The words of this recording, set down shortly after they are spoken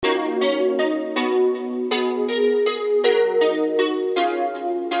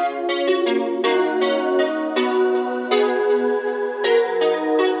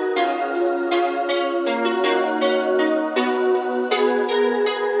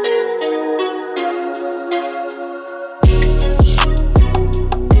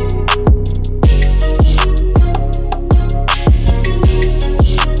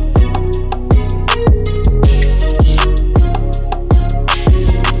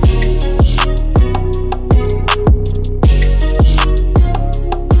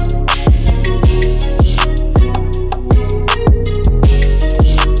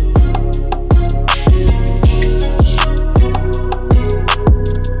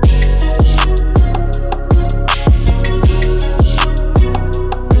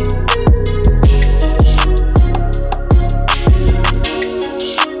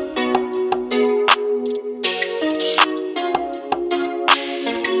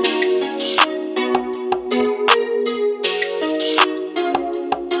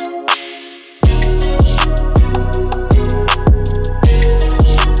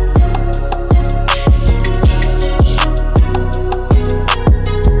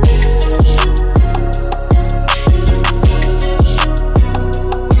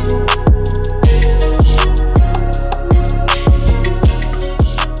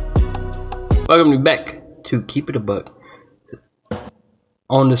welcome you back to Keep It a Buck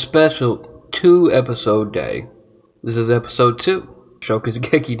on the special 2-episode day. This is episode 2,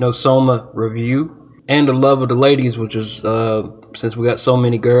 Shokugeki no Soma review, and the love of the ladies, which is since we got so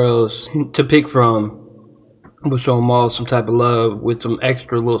many girls to pick from, we'll show them all some type of love with some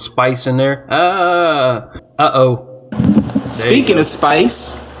extra little spice in there. Speaking of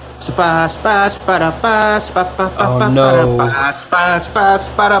spice. Spice. Oh no. Spice.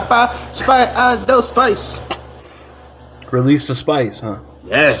 Release the spice, huh?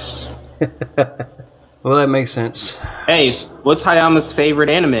 Yes. Well, that makes sense. Hey, what's Hayama's favorite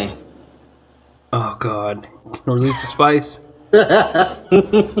anime? Oh god. Release the spice.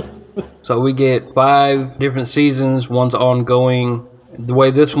 So we get 5 different seasons, one's ongoing. The way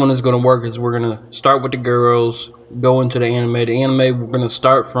this one is going to work is we're going to start with the girls, go into the anime. The anime, we're going to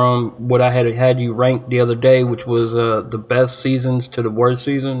start from what I had you rank the other day, which was the best seasons to the worst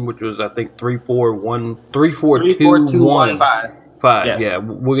season, which was I think 3, 4, 2, 1, 5. 5, yeah.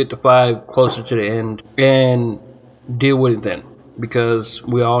 We'll get to 5 closer to the end and deal with it then, because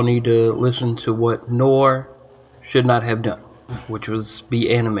we all need to listen to what Nor should not have done, which was be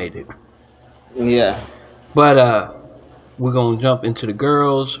animated. Yeah. But we're going to jump into the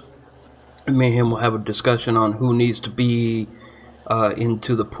girls. Me and him will have a discussion on who needs to be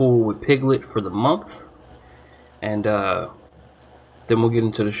into the pool with Piglet for the month. And then we'll get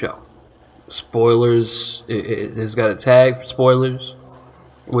into the show. Spoilers. It has got a tag for spoilers,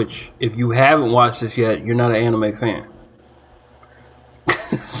 which if you haven't watched this yet, you're not an anime fan.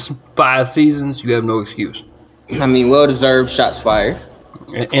 5 seasons, you have no excuse. I mean, well-deserved shots fired.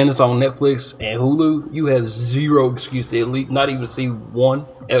 And it's on Netflix and Hulu. You have zero excuse to at least not even see one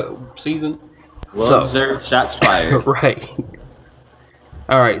season. Well-deserved shots fired. Right.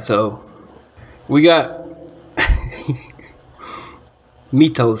 Alright, so we got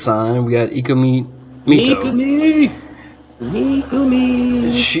Mito-san. We got Ikumi Mito.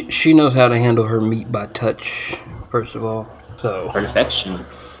 Mikumi. She knows how to handle her meat by touch, first of all. So Perfection.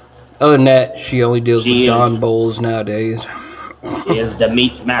 other than that, she only deals with John Bowles nowadays. She is the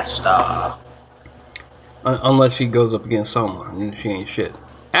meat master. Unless she goes up against Soma, and she ain't shit.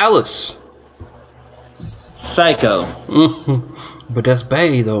 Alice. Psycho. But that's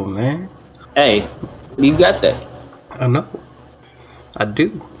Bay though, man. Hey, you got that. I know. I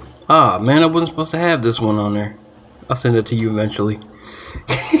do. Ah, man, I wasn't supposed to have this one on there. I'll send it to you eventually.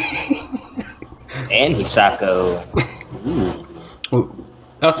 And Hisako.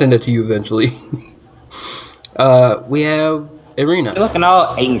 I'll send it to you eventually. We have Irina. You're looking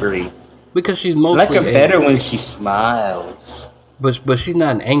all angry. Because she's mostly I like her better angry. when she smiles. But she's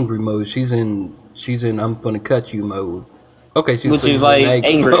not in angry mode. She's in I'm gonna cut you mode. Okay, she's Which is like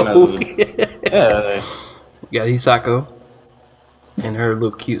angry mode. Yeah. Yeah, Hisako. And her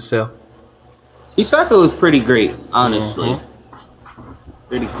little cute self. Hisako is pretty great, honestly.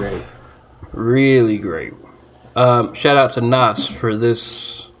 Pretty great. Really great. Shout out to Nas for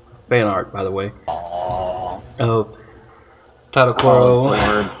this fan art, by the way. Aww. Of Tadokoro.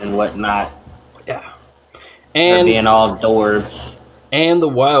 Dorbs and whatnot. Yeah. They're And being all dorbs. and the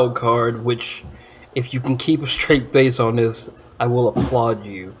wild card, which if you can keep a straight face on this, I will applaud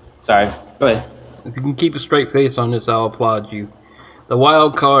you. Sorry, go ahead. If you can keep a straight face on this, I'll applaud you. The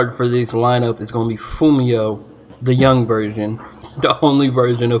wild card for this lineup is going to be Fumio, the young version. The only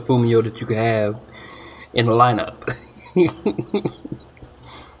version of Fumio that you can have in the lineup.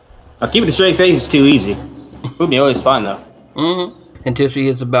 Keeping a straight face is too easy. Fumio is fun though. Until she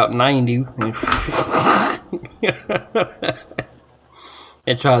hits about 90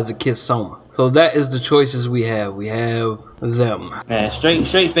 and tries to kiss Soma. So that is the choices we have. We have them. Man,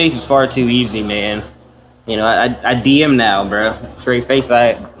 straight face is far too easy, man. You know, I DM now, bro. Straight face,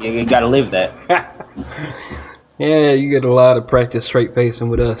 you gotta live that. Yeah, you get a lot of practice straight facing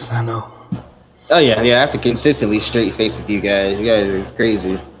with us, I know. Oh yeah, I have to consistently straight face with you guys. You guys are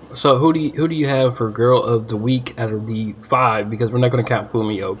crazy. So who do you have for Girl of the Week out of the 5? Because we're not going to count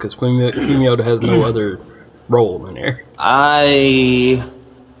Fumio, because Fumio has no other role in there. I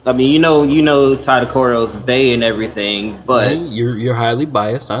mean, you know, Tadokoro's Bay and everything, but You're highly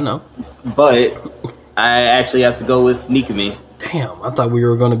biased, I know. But I actually have to go with Mikumi. Damn, I thought we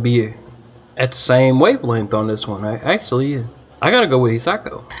were going to be at the same wavelength on this one. I got to go with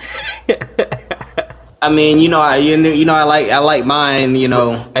Hisako. I mean, I like mine. You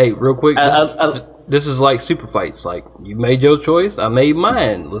know. Hey, real quick. This is like super fights. Like, you made your choice, I made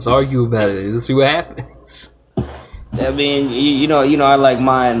mine. Let's argue about it. Let's see what happens. I mean, you know, I like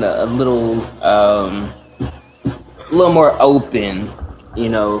mine a little more open. You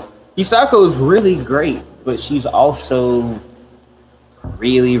know, Hisako is really great, but she's also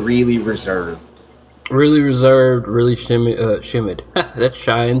really, really reserved. Really reserved, really shimid. That's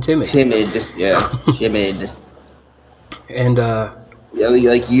shy and timid. Timid, yeah, timid. And Yeah,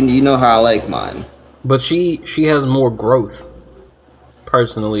 like you know how I like mine. but she has more growth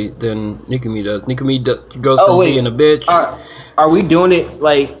personally than Nikumi does. Nikumi goes Oh from wait, being a bitch are we doing it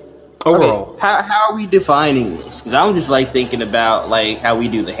like? Okay, overall. how are we defining this? Because I'm just like thinking about like how we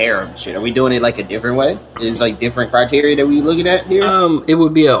do the harem shit. Are we doing it like a different way? Is like different criteria that we looking at here? It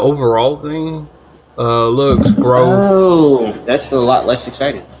would be an overall thing. Looks, growth. Oh, that's a lot less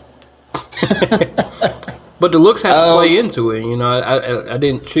exciting. But the looks have to play Um, into it. You know, I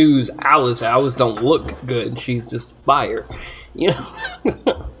didn't choose Alice. Alice don't look good, and she's just fire. You know.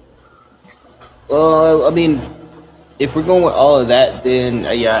 well, I mean, if we're going with all of that, then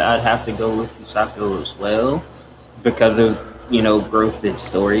yeah, I'd have to go with Usako as well because of growth and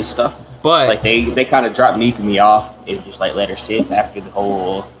story stuff. Like But they kind of dropped Mikumi off and just like let her sit after the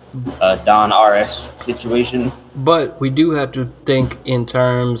whole Don RS situation. we do have to think in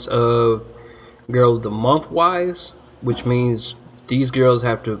terms of girl of the month wise, which means these girls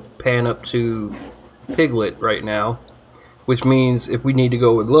have to pan up to Piglet right now. Which means if we need to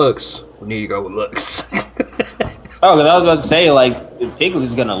go with looks, we need to go with looks. Oh, because I was about to say like Piglet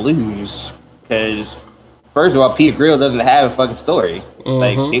is gonna lose because first of all, Peter Grill doesn't have a fucking story.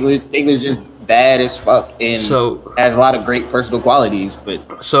 Like Piglet's just bad as fuck and So has a lot of great personal qualities,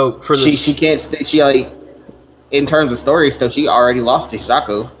 but so for she can't stay. She like in terms of story stuff, she already lost to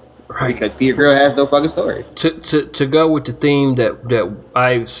Hisako right because Peter Grill has no fucking story. to go with the theme that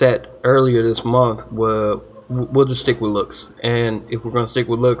I set earlier this month, we'll just stick with looks. And if we're gonna stick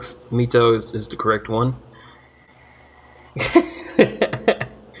with looks, Mito is the correct one.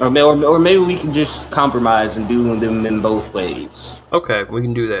 Or maybe we can just compromise and do them in both ways. Okay, we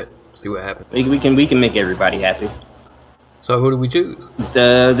can do that. See what happens. We can make everybody happy. So who do we choose?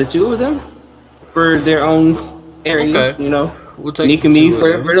 The two of them for their own areas, Okay. you know. We'll take Nikumi two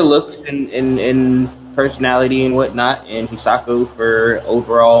of for them. the looks and personality and whatnot, and Hisako for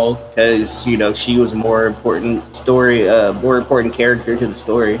overall because she was a more important character to the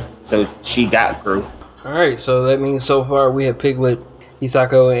story, so she got growth. All right, so that means so far we have Piglet,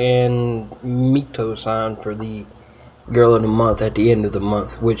 Hisako, and Mito-san for the Girl of the Month at the end of the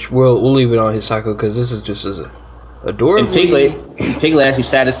month, which we'll leave it on Hisako because this is just as adorable. And Piglet actually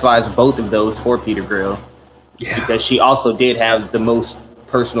satisfies both of those for Peter Grill. Yeah. Because she also did have the most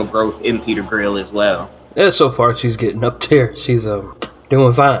personal growth in Peter Grill as well. Yeah, so far she's getting up there. She's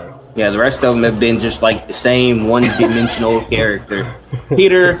doing fine. Yeah, the rest of them have been just like the same one-dimensional character.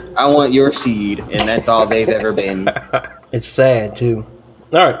 Peter, I want your seed, and that's all they've ever been. It's sad too.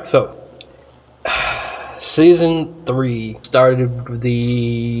 All right, so season 3 started with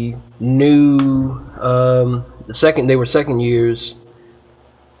the new they were second years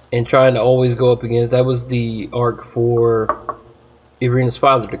and trying to always go up against. That was the arc for Irina's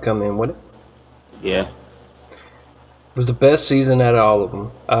father to come in, wasn't it? Yeah. It was the best season out of all of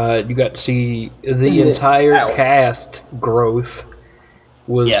them. You got to see the entire cast growth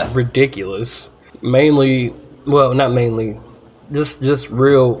was ridiculous. Mainly, well, not mainly, just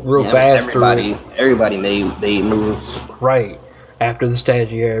real fast. Everybody made moves. Right after the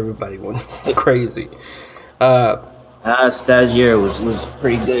stagiaire, everybody went crazy. Stagiaire was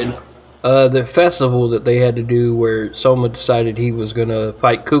pretty good. The festival that they had to do where Soma decided he was gonna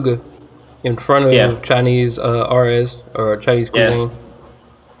fight Kuga in front of Chinese RS or Chinese cuisine,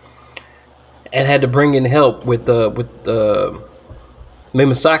 and had to bring in help with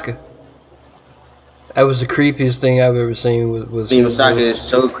Mimasaka. That was the creepiest thing I've ever seen. Was Mimasaka is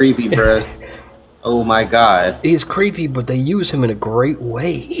so creepy, bro. Oh my god. He's creepy, but they use him in a great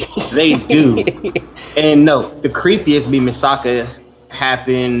way. They do. And no, the creepiest Mimasaka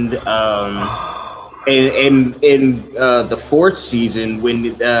happened in the fourth season when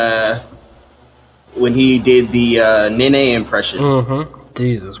he did the Nene impression.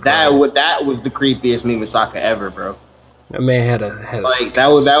 Jesus Christ. That was the creepiest Mimasaka ever, bro. That man had a like that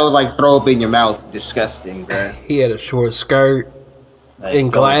was like throw up in your mouth, disgusting, bro. He had a short skirt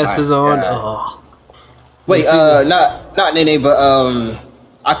and glasses on. Oh. Wait, not Nene, but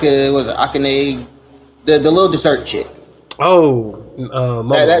Akane, the little dessert chick. Oh,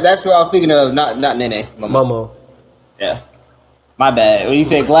 Momo. That's what I was thinking of. Not Nene. Momo. Yeah, my bad. When you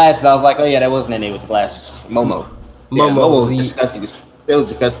said glasses, I was like, oh yeah, that was Nene with the glasses. Momo. Momo was disgusting. It was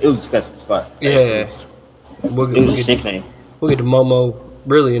disgusting as fuck. Yeah, it was a sick name. We'll get to Momo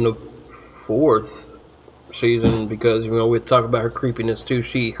really in the fourth season because we talk about her creepiness too.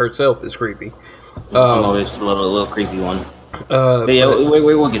 She herself is creepy. Momo is a little creepy one. But yeah,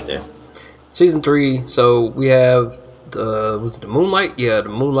 we'll get there. Season 3. So we have was it the Moonlight? Yeah, the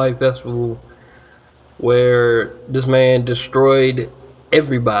Moonlight Festival. where this man destroyed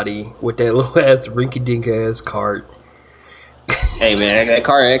everybody with that little ass rinky-dink ass cart. Hey man, that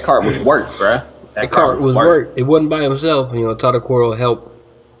cart was work, bruh. That cart was work. It wasn't by himself. You know, Tadakoro helped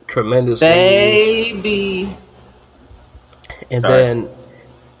tremendously. Baby. And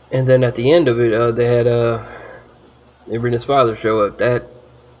then at the end of it, they had Irina's father show up. That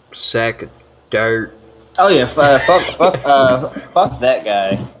sack of dirt. Oh yeah, fuck that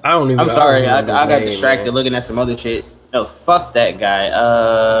guy. I'm sorry, I got distracted, man, looking at some other shit. No, fuck that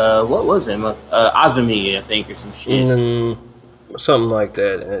guy. What was him? Azumi, I think, or some shit. Something like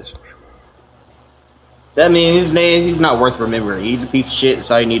that. That means his name. He's not worth remembering. He's a piece of shit. That's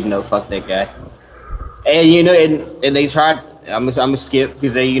all you need to know. Fuck that guy. And you know, and they tried. I'm gonna skip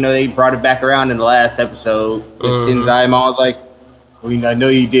because they brought it back around in the last episode. With Shinzaemon was like, I know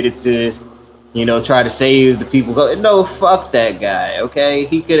you did it to, try to save the people. No, fuck that guy. Okay,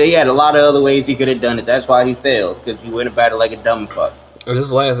 he had a lot of other ways he could have done it. That's why he failed, because he went about it like a dumb fuck.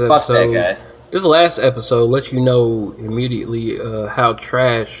 Fuck that guy. This last episode lets you know immediately how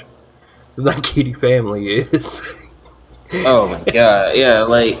trash the Nakiti family is. Oh my god, yeah,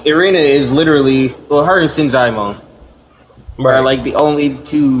 like Irina is literally, her and Shinzaemon are like the only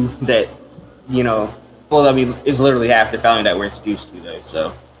two that, it's literally half the family that we're introduced to though.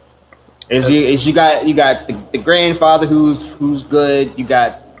 So you got the grandfather who's good, you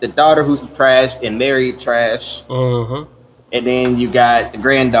got the daughter who's trash and married trash. And then you got the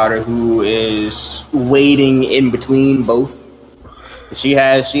granddaughter who is waiting in between both. She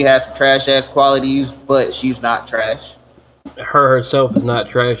has some trash ass qualities, but she's not trash. Her herself is not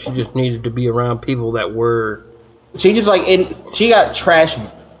trash. She just needed to be around people that were. She just she got trash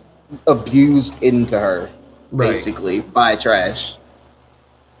abused into her, basically, by trash.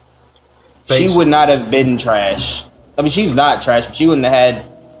 She would not have been trash. I mean, she's not trash, but she wouldn't have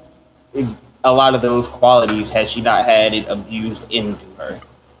had a lot of those qualities had she not had it abused into her.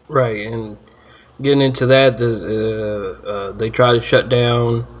 Right, and getting into that, they try to shut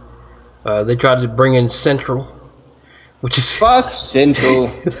down. They try to bring in Central, which is fuck Central.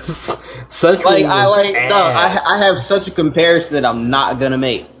 Central, I have such a comparison that I'm not gonna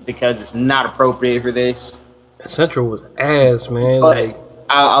make because it's not appropriate for this. Central was ass, man. But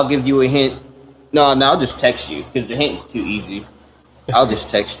I'll give you a hint. No, I'll just text you because the hint's too easy. I'll just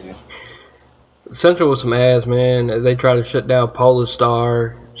text you. Central was some ass, man. They tried to shut down Polar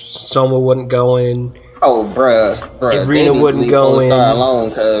Star. Soma wasn't going. Oh, bruh. Irina wasn't going. Polar Star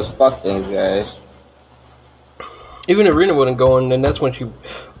alone, cause fuck those guys. Even Irina wasn't going, and that's when she,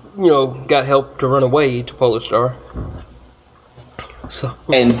 got help to run away to Polar Star. So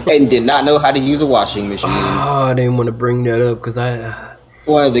and did not know how to use a washing machine. Oh, I didn't want to bring that up because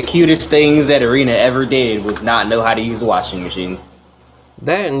one of the cutest things that Irina ever did was not know how to use a washing machine.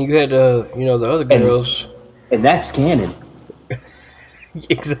 That, and you had the other girls, and that's canon.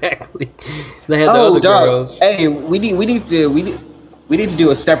 Exactly. They had the other girls. Hey, we need to do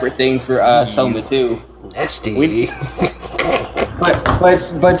a separate thing for Soma too. Nasty.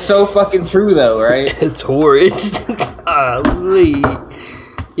 But so fucking true though, right? It's horrid. Golly.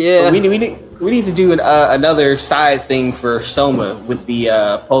 Yeah. We need to do another side thing for Soma with the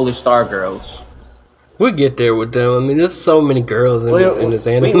Polar Star girls. We'll get there with them. I mean, there's so many girls in this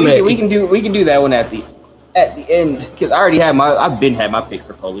anime. We can do that one at the end because I've been had my pick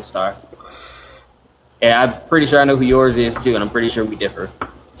for Polar Star, and I'm pretty sure I know who yours is too, and I'm pretty sure we differ.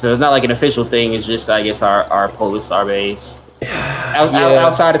 So it's not like an official thing. It's just I guess our Polar Star base.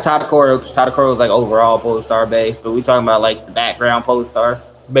 Outside of Tadakoro, because Tadakoro is like overall Polar Star base, but we talking about like the background Polar Star.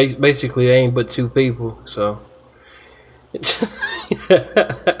 Basically, they ain't but two people, so.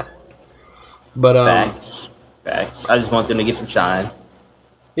 But facts. I just want them to get some shine.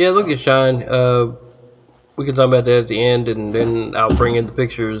 Yeah, look at shine. We can talk about that at the end, and then I'll bring in the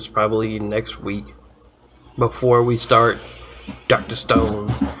pictures probably next week before we start Dr.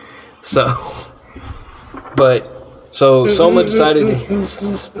 Stone. So Soma decided.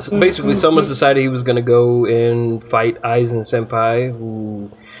 Basically, Soma decided he was gonna go and fight Aizen Senpai,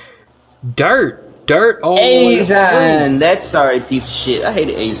 who dirt all Aizen, that sorry piece of shit. I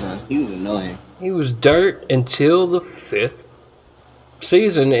hated Aizen. He was annoying. He was dirt until the 5th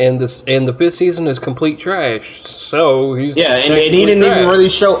season, and the 5th season is complete trash. So he's and he didn't even really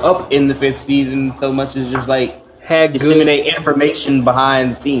show up in the 5th season so much as just like disseminate information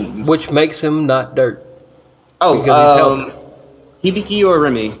behind the scenes, which makes him not dirt. Oh, Hibiki or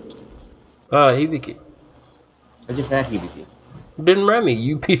Remy? Hibiki. I just had Hibiki. Didn't Remy,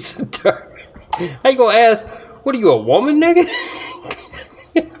 you piece of dirt. How you gonna ask, what are you, a woman, nigga?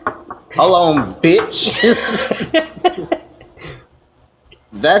 Hold on, bitch.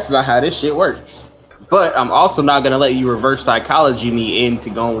 That's not how this shit works. But I'm also not gonna let you reverse psychology me into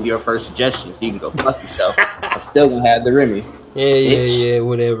going with your first suggestion, so you can go fuck yourself. I'm still gonna have the Remy. Bitch. Yeah,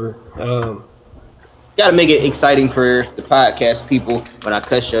 whatever. Gotta make it exciting for the podcast people when I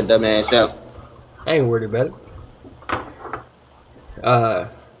cuss your dumb ass out. I ain't worried about it.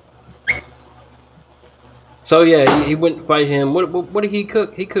 So yeah, he went to fight him. What did he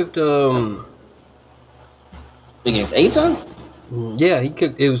cook? He cooked Against Azon? Yeah, he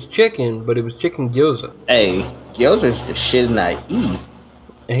cooked. It was chicken, but it was chicken gyoza. Hey, gyoza's the shit and I eat.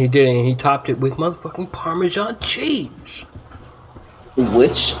 And he did it, and he topped it with motherfucking Parmesan cheese,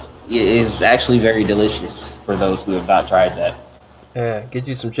 which is actually very delicious for those who have not tried that. Yeah, get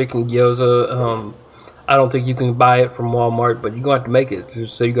you some chicken gyoza. I don't think you can buy it from Walmart, but you're gonna have to make it.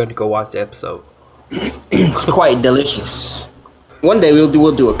 So you're gonna have to go watch the episode. It's quite delicious. One day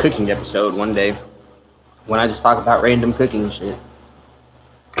we'll do a cooking episode. One day when I just talk about random cooking shit.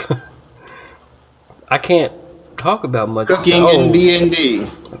 I can't talk about much cooking in D&D.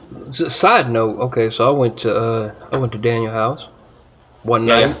 Side note, okay, so I went to Daniel's house one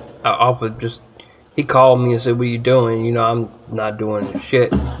night. I offered he called me and said, "What are you doing?" You know, I'm not doing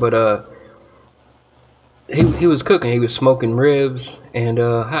shit, but he was cooking. He was smoking ribs and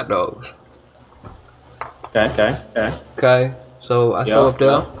hot dogs. Okay. So I show up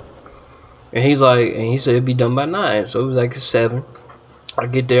there, and he said it'd be done by 9. So it was like 7. I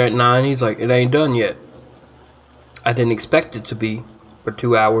get there at 9. He's like, "It ain't done yet." I didn't expect it to be for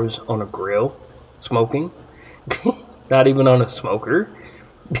 2 hours on a grill, smoking. Not even on a smoker.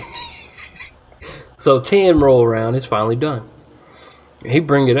 So 10 roll around, it's finally done. He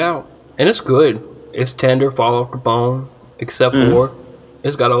bring it out, and it's good. It's tender, fall off the bone, except for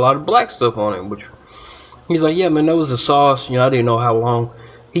it's got a lot of black stuff on it, which he's like, yeah, man, that was a sauce. You know, I didn't know how long.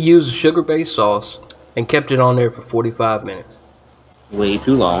 He used a sugar-based sauce and kept it on there for 45 minutes. Way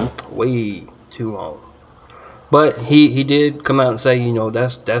too long. Way too long. But he did come out and say, you know,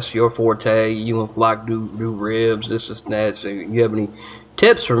 that's your forte. You and Flock do ribs, this and that. So you have any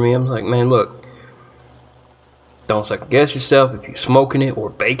tips for me? I'm like, man, look, don't second guess yourself. If you're smoking it or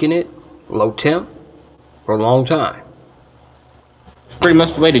baking it, low temp for a long time. It's pretty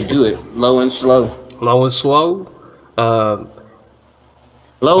much the way to do it. Low and slow. Low and slow. Low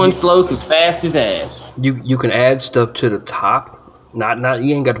and slow, cause fast as ass. You can add stuff to the top. Not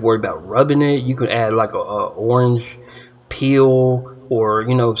you ain't got to worry about rubbing it. You can add like a orange peel or,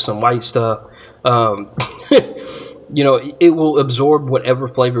 you know, some white stuff. You know, it will absorb whatever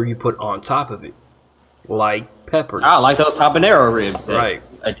flavor you put on top of it, like peppers. I like those habanero ribs. Right.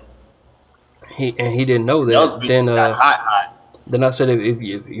 He didn't know that. Then hot. Then I said, if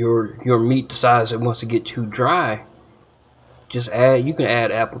your meat decides it wants to get too dry, just you can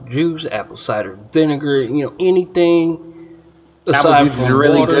add apple juice, apple cider vinegar, you know, anything. Apple juice is a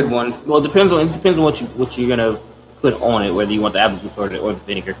really good one. Well, it depends on what you're gonna put on it, whether you want the apple juice or the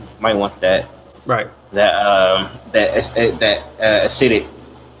vinegar. Cause you might want that acidic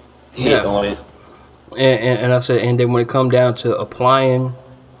hit on it. And I said, and then when it come down to applying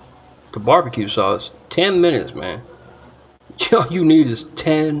the barbecue sauce, 10 minutes, man. All you need is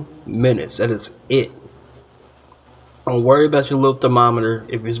 10 minutes. That is it. Don't worry about your little thermometer.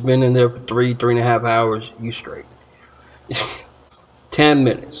 If it's been in there for 3.5 hours, you straight. 10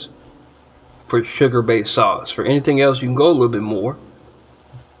 minutes for sugar-based sauce. For anything else, you can go a little bit more.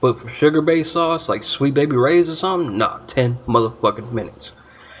 But for sugar-based sauce, like Sweet Baby Ray's or something, nah, 10 motherfucking minutes.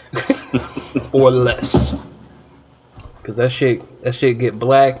 Or less. Cause that shit get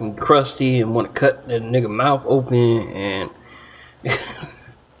black and crusty and want to cut that nigga mouth open and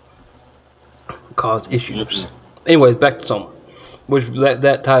cause issues. Anyways, back to Soma. Which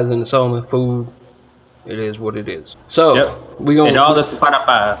that ties into Soma food. It is what it is. So we gonna and all this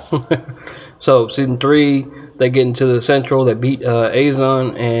pass. So season 3, they get into the central. They beat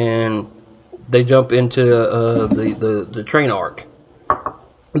Azon and they jump into the train arc.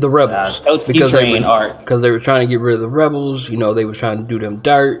 The rebels, because they were trying to get rid of the rebels. You know, they were trying to do them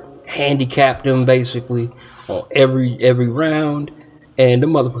dirt, handicap them basically on every round. And the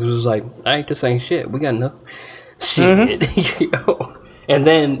motherfuckers was like, this ain't shit. We got enough shit. You know? And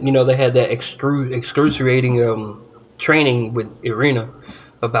then, you know, they had that excruciating training with Irina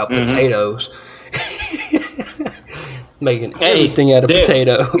about potatoes. Making everything out of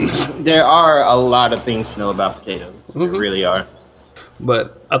potatoes. There are a lot of things to know about potatoes. There really are.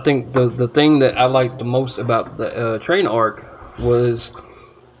 But I think the thing that I liked the most about the train arc was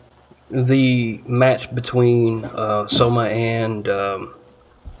the match between Soma and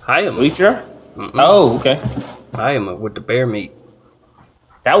Hayama. Sweeter? Oh, okay. Hayama with the bear meat.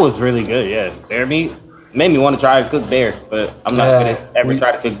 That was really good, yeah. Bear meat made me want to try to cook bear, but I'm not gonna ever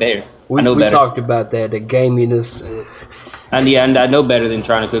try to cook bear. I know we better. talked about that, the gaminess. I know better than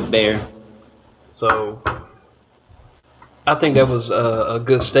trying to cook bear. So I think that was a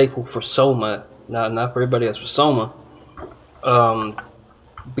good staple for Soma. Not for everybody else, for Soma.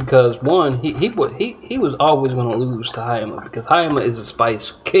 Because one, he was always going to lose to Hayama because Hayama is a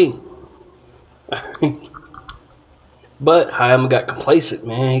spice king. But Hayama got complacent,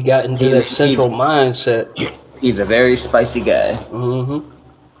 man. He got into that central mindset. He's a very spicy guy. Mm-hmm.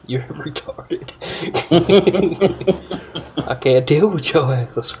 You're retarded. I can't deal with your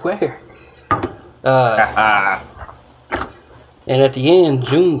ass, I swear. And at the end,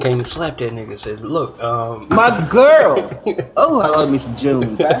 June came and slapped that nigga and said, look, my girl. Oh, I love me some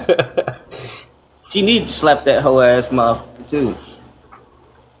June. She need to slap that whole ass mouth too.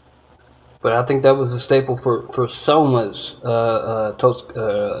 But I think that was a staple for Soma's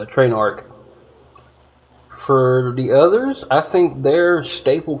train arc. For the others, I think their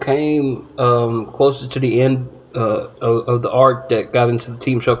staple came closer to the end of the arc that got into the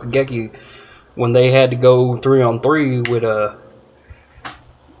Team Shokugeki when they had to go 3-on-3 with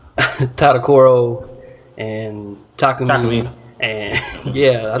Tadakoro and Takumi. And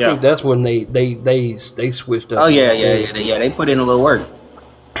I think that's when they switched up. Oh yeah. They put in a little work.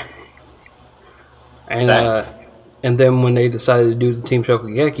 And then when they decided to do the Team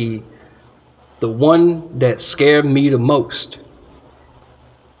Shokugeki, the one that scared me the most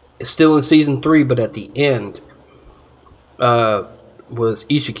is still in season 3, but at the end was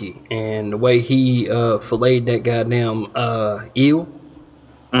Ishiki, and the way he filleted that goddamn eel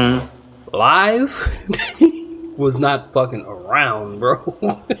live was not fucking around, bro.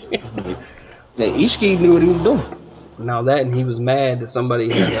 Ishiki knew what he was doing. Now that, and he was mad that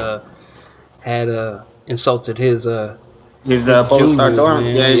somebody had insulted his Polar Star dorm.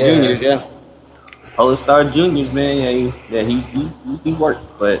 Man. Yeah, his juniors. Yeah, Polar Star juniors, man. Yeah, he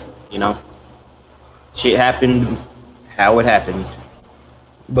worked, but you know, shit happened how it happened.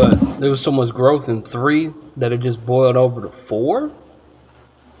 But there was so much growth in 3 that it just boiled over to 4.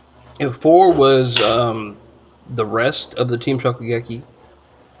 And 4 was the rest of the Team Shokugeki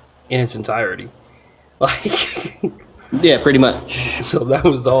in its entirety. Like, yeah, pretty much. So that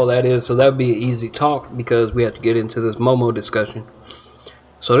was all that is. So that'd be an easy talk because we have to get into this Momo discussion.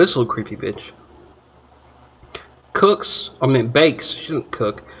 So this little creepy bitch bakes. She doesn't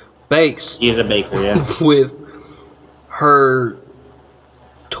cook. Bakes. She's a baker, yeah. With her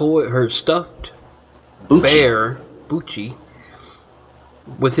stuffed bear, Bucci,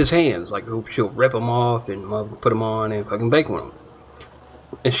 with his hands. Like, she'll rip them off and put them on and fucking bake with them.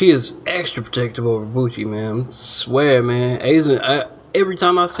 And she is extra protective over Bucci, man. I swear, man. Aizen, every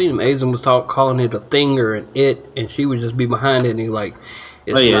time I seen him, Aizen was calling it a thing or an it, and she would just be behind it and he like,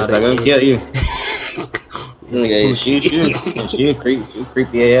 it's it's like, I'll kill you. Yeah, she a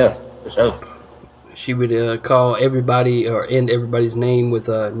creepy AF, for sure. She would call everybody or end everybody's name with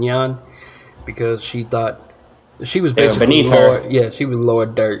Nyan because she thought she was basically beneath Lord, her. Yeah, she was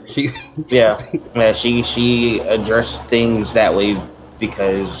Lord Dirt. She addressed things that way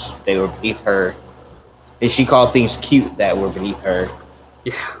because they were beneath her, and she called things cute that were beneath her.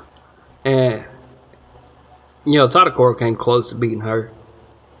 Yeah, and Tadakoro came close to beating her,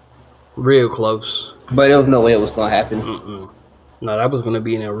 real close. But there was no way it was gonna happen. No, that was gonna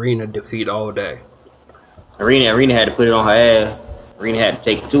be an arena defeat all day. Arena had to put it on her ass. Arena had to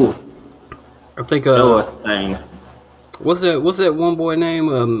take it to her. I think what's that one boy name?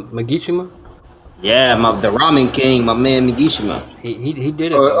 Magishima? Yeah, the ramen king, my man Magishima. He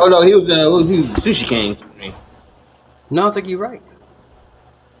did it. Oh no, he was the sushi king. No, I think you're right.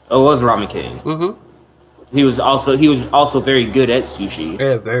 Oh, it was ramen king. Mm-hmm. He was also very good at sushi.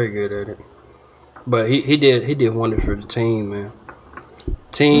 Yeah, very good at it. But he did wonders for the team, man.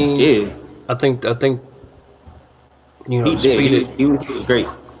 Team. He did. I think he did. He was great.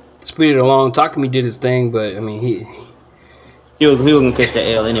 Speeded along. Takumi did his thing, but I mean he was gonna catch that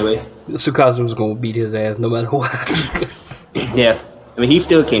L anyway. Tsukasa was gonna beat his ass no matter what. Yeah, I mean he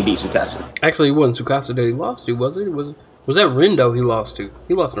still can't beat Tsukasa. Actually, it wasn't Tsukasa that he lost to, was it? Was that Rendo he lost to?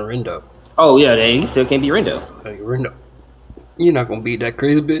 He lost to Rendo. Oh yeah, he still can't beat Rendo. Hey, Rendo, you're not gonna beat that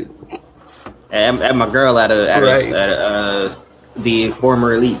crazy bitch. At my girl at the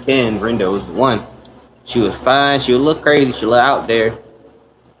former Elite 10, Rendo was the one. She was fine. She would look crazy. She look out there.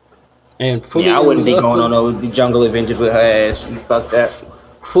 And I wouldn't be going on those jungle adventures with her ass. Fuck that.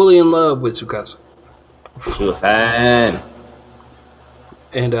 Fully in love with Tsukasa. She was fine.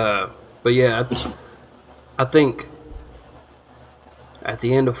 And but yeah, I think at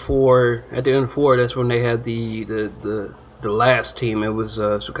the end of 4, that's when they had the last team. It was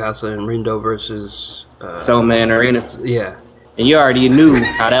Tsukasa and Rendo versus Soma and Arena. Yeah, and you already knew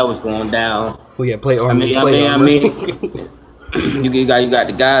how that was going down. Well, yeah, play I armor, mean, I play mean, I armor. mean, you got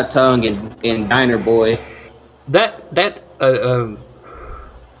the God Tongue and Diner Boy. That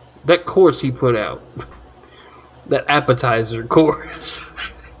course he put out, that appetizer course,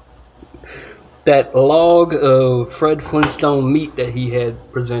 that log of Fred Flintstone meat that he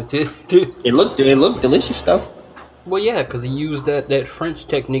had presented. It looked delicious though. Well, yeah, because he used that French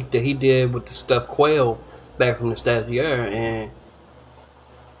technique that he did with the stuffed quail back from the Stagiaire, and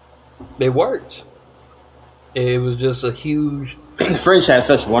it worked. It was just a huge. The French have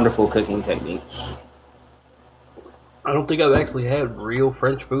such wonderful cooking techniques. I don't think I've actually had real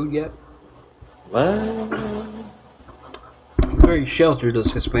French food yet. What? Very sheltered,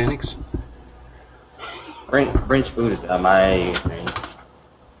 us Hispanics. French food is not my thing.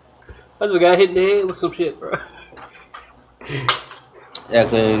 I just got hit in the head with some shit, bro.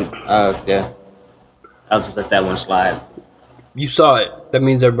 Yeah. I'll just let that one slide. You saw it. That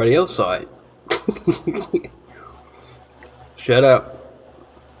means everybody else saw it. Shut up.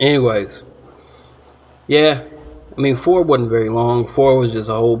 Anyways. Yeah. I mean, 4 wasn't very long. 4 was just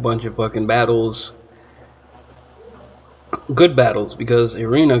a whole bunch of fucking battles. Good battles, because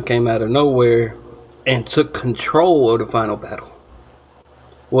Irina came out of nowhere and took control of the final battle.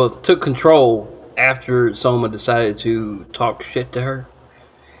 Well, took control after Soma decided to talk shit to her.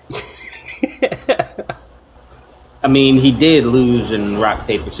 I mean, he did lose in rock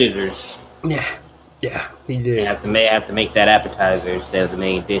paper scissors. Yeah, he did. You have to make that appetizer instead of the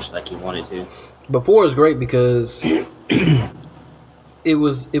main dish like he wanted to. Before was great because it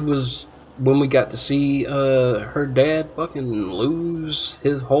was when we got to see her dad fucking lose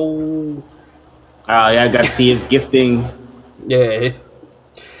his whole. Yeah, I got to see his gifting. Yeah.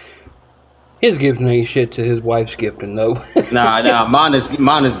 His gifting ain't shit to his wife's gifting, though. Nah.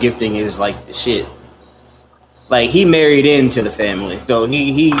 Mana's gifting is like the shit. Like, he married into the family, so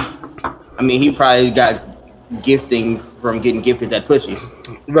he probably got gifting from getting gifted that pussy.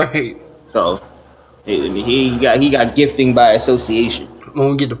 Right. So he got gifting by association.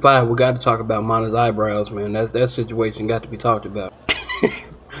 When we get to 5, we got to talk about Mana's eyebrows, man. That situation got to be talked about.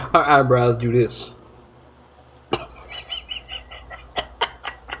 Her eyebrows do this.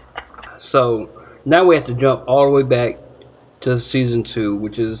 So now we have to jump all the way back to season 2,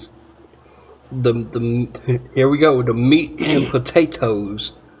 which is the here we go, the meat and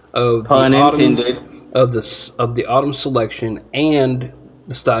potatoes of Pun intended. of the autumn selection and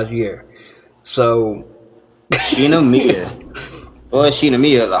the stagiaire. So Shinomiya. Boy,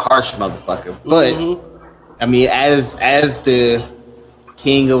 Shinomiya is a harsh motherfucker. But I mean, as the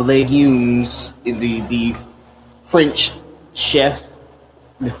king of legumes, the French chef,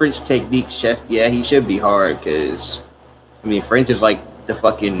 the French technique chef, yeah, he should be hard because I mean, French is like the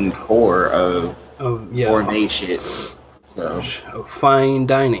fucking core of gourmet shit. So fine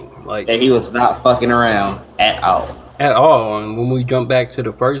dining, like, and he was not fucking around at all. At all. And when we jump back to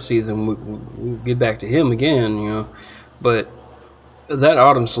the first season, we get back to him again, you know. But that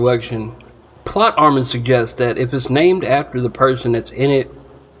autumn selection, plot armor suggests that if it's named after the person that's in it,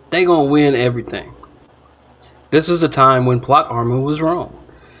 they gonna win everything. This was a time when plot armor was wrong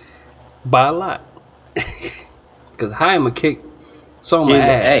by a lot, because Hayama kicked Soma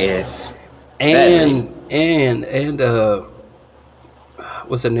ass. And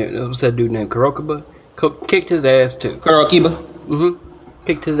what's that name? What's that dude named? Kurokiba? Kicked his ass too. Kurokiba?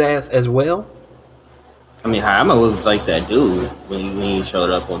 Kicked his ass as well. I mean, Hayama was like that dude when he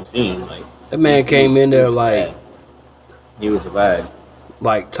showed up on the scene. Like, that man came in there like he was a vibe.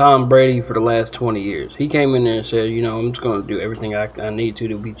 Like Tom Brady for the last 20 years. He came in there and said, you know, I'm just going to do everything I need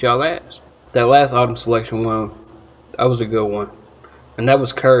to beat y'all ass. That last autumn selection one, that was a good one. And that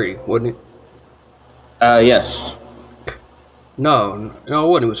was Curry, wasn't it? Yes. No, it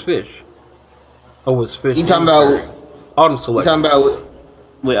wasn't. It was Fish. Oh, it was Fish. You talking about autumn selection? You talking about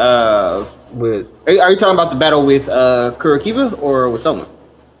with Are you talking about the battle with Kurokiba or with someone?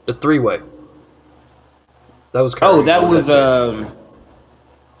 The 3-way. That was Curry. Oh, that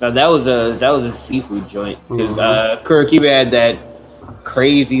was a seafood joint because Kurokiba had that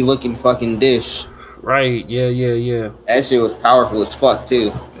crazy looking fucking dish. Right? Yeah. That shit was powerful as fuck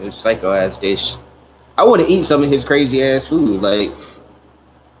too. It was psycho ass dish. I want to eat some of his crazy ass food. Like,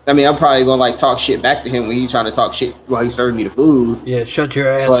 I mean, I'm probably gonna like talk shit back to him when he's trying to talk shit while he's serving me the food. Yeah, shut your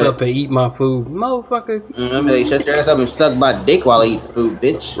ass up and eat my food, motherfucker. I'm like, shut your ass up and suck my dick while I eat the food,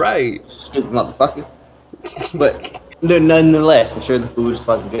 bitch. Right. Stupid motherfucker. But nonetheless, I'm sure the food is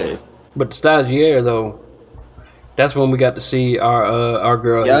fucking good. But the stagiaire though, that's when we got to see our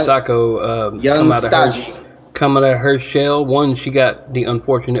girl Isako come out of her shell. One, she got the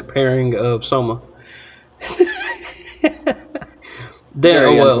unfortunate pairing of Soma. Then, oh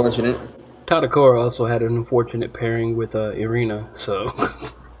Very well, unfortunate. Tadakura also had an unfortunate pairing with Irina, so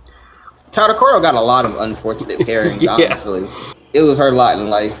Tadakoro got a lot of unfortunate pairings, yeah. honestly. It was her lot in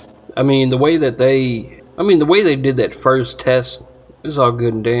life. I mean, the way they did that first test, it was all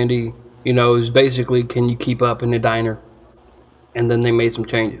good and dandy. You know, it was basically, can you keep up in the diner? And then they made some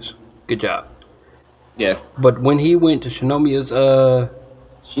changes. Good job. Yeah. But when he went to Shinomiya's,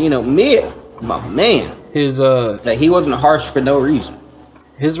 Mia, my man. his Like, he wasn't harsh for no reason.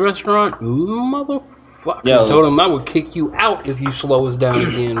 his restaurant, motherfucker, Yo. told him I would kick you out if you slow us down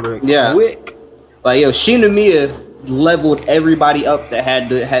again, bro. Yeah. Quick. Like, yo, Shinomiya leveled everybody up that had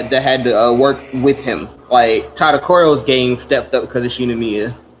to work with him. Like, Tadakoro's game stepped up because of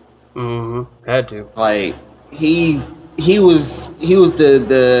Shinomiya. Had to. Like, he was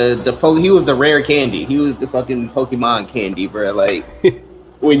the rare candy. He was the fucking Pokemon candy, bro. Like,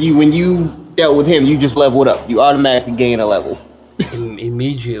 when you dealt with him, you just leveled up. You automatically gain a level.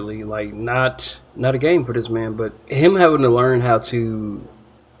 Immediately, like, not a game for this man, but him having to learn how to,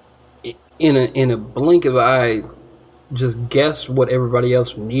 in a blink of an eye, just guess what everybody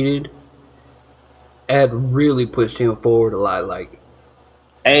else needed, had really pushed him forward a lot. Like,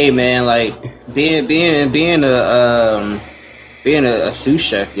 hey man, like being a sous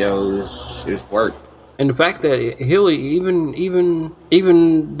chef, yo, is work. and the fact that Hilly, even the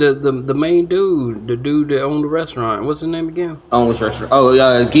main dude, the dude that owned the restaurant, what's his name again? On which restaurant?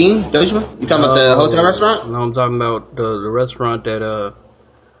 Oh, Geen Dojima? You talking about the hotel restaurant? No, I'm talking about the restaurant that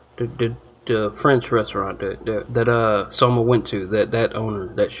the French restaurant that Soma went to. That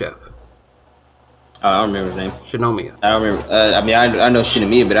owner, that chef. I don't remember his name. Shinomiya. I don't remember. I mean, I know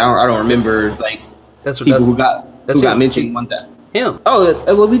Shinomiya, but I don't remember like That's people who got mentioned one time. Him. Oh,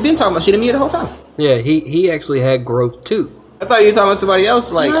 well, we've been talking about Shinomiya the whole time. Yeah, he actually had growth too. I thought you were talking about somebody else.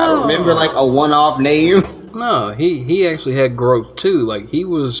 Like, I don't remember like a one-off name. No, he actually had growth too. Like, he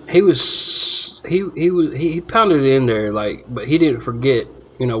pounded it in there. Like, but he didn't forget,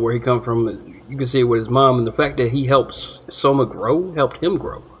 where he come from. You can see it with his mom, and the fact that he helps Soma grow helped him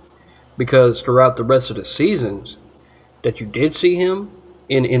grow. Because throughout the rest of the seasons that you did see him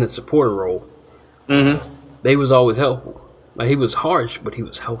in a supporter role, they was always helpful. Like, he was harsh, but he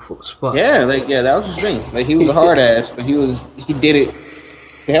was helpful as fuck. Yeah, that was his thing. Like, he was a hard ass, but he did it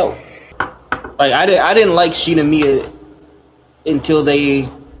to help. Like, I didn't like Shinomiya until they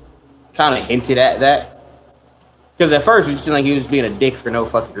kind of hinted at that. Because at first it seemed like he was being a dick for no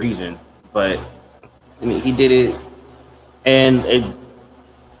fucking reason. But I mean, he did it, and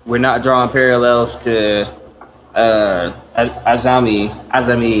we're not drawing parallels to Azami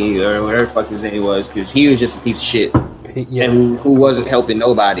or whatever the fuck his name was, because he was just a piece of shit. And who wasn't helping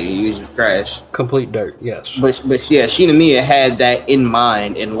nobody. He was just trash. Complete dirt, yes. But yeah, Shinomiya had that in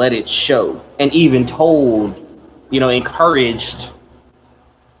mind and let it show. And even told, encouraged.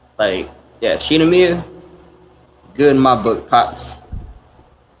 Like, yeah, Shinomiya, good in my book, Pops.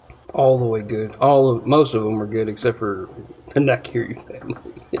 All the way good. Most of them were good except for the Nakiri family.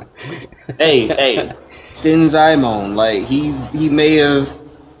 hey, Senzaimon, like he may have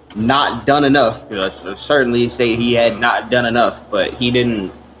not done enough. I certainly say he had not done enough, but he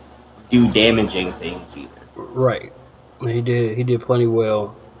didn't do damaging things either. Right, he did plenty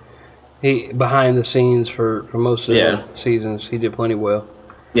well. He behind the scenes for most of the seasons, he did plenty well.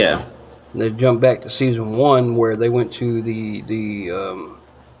 Yeah. They jumped back to season 1 where they went to the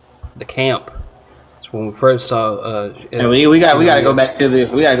camp. That's when we first saw. And we gotta go back to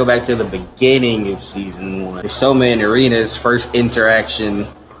the beginning of season 1. Soma and Irina's first interaction.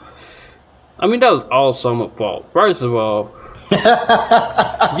 I mean, that was all Soma's fault. First of all,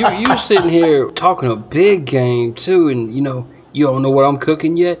 you sitting here talking a big game too, and you don't know what I'm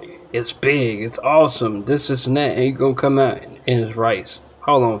cooking yet. It's big, it's awesome, this and that, and you gonna come out and it's rice.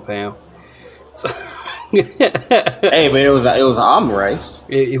 Hold on, fam. So hey, but it was rice.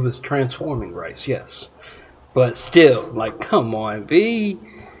 It was transforming rice, yes, but still, like, come on, B.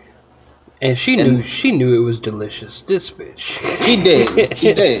 And she knew it was delicious. This bitch. She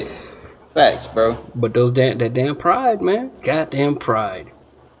did. Facts, bro. But that damn pride, man. Goddamn pride.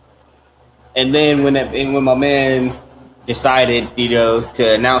 And then when my man decided,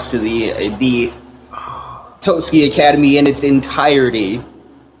 to announce to the Totsuki Academy in its entirety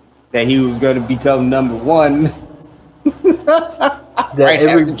that he was going to become number 1,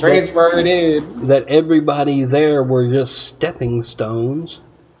 that everybody there were just stepping stones.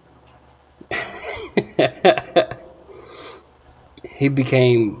 He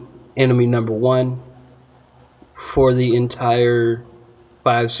became enemy number 1 for the entire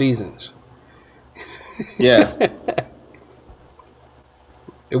 5 seasons. Yeah.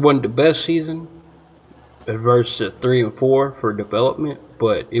 It wasn't the best season. adverse to 3 and 4 for development,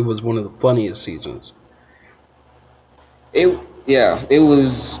 but it was one of the funniest seasons. It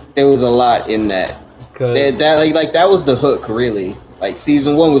was there was a lot in that. Cause That was the hook really. Like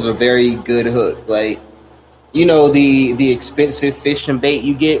season 1 was a very good hook. Like you know the expensive fish and bait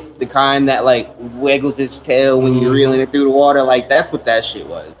you get, the kind that like wiggles its tail when you're reeling it through the water. Like that's what that shit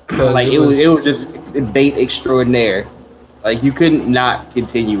was. Like it was just bait extraordinaire. Like you couldn't not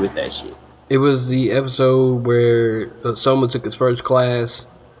continue with that shit. it was the episode where Soma took his first class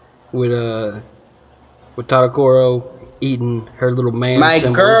with Tadakoro eating her little man My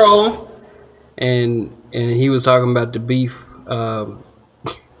symbols. girl. And he was talking about the beef. And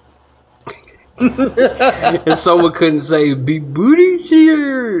someone couldn't say beef booty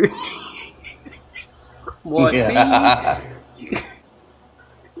here. What? Yeah.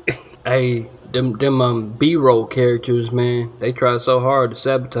 Hey, them B-roll characters, man, they try so hard to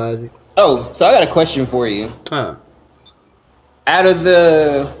sabotage it. Oh, so I got a question for you. Huh? Out of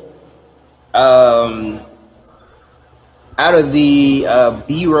the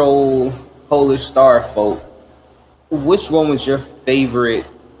B-roll Polish Star folk, which one was your favorite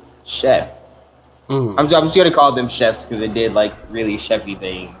chef? I'm just gonna call them chefs because they did like really chefy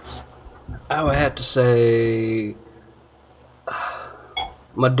things. I would have to say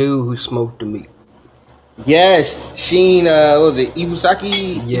my dude who smoked the meat. Yes, Sheen. What was it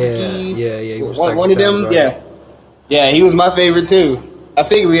Ibusaki? Yeah. One of them. Right. Yeah. He was my favorite too. I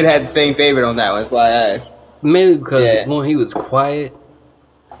figured we'd had the same favorite on that one. That's why I asked. Mainly because one, he was quiet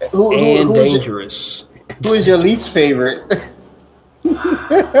and dangerous. Who is your least favorite?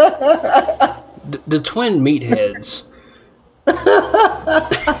 The twin meatheads.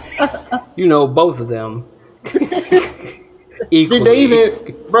 You know, both of them. Did they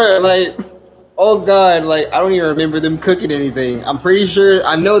even, bro? Like, oh god, like I don't even remember them cooking anything. I'm pretty sure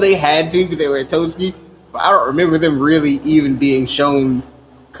I know they had to because they were at Toski, but I don't remember them really even being shown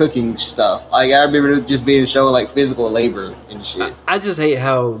cooking stuff. Like I remember it just being shown like physical labor and shit. I just hate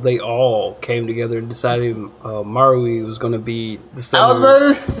how they all came together and decided Marui was going to be the center.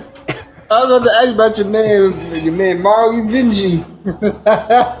 I was about to ask about your man Maru Zenji.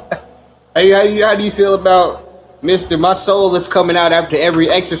 How do you feel about Mr. My Soul is coming out after every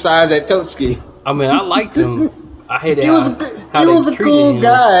exercise at Totsuki? I mean, I liked him. I hated he was a cool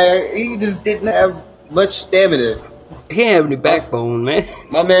guy. He just didn't have much stamina. He didn't have any backbone, man.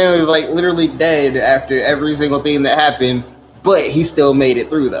 My man was like literally dead after every single thing that happened, but he still made it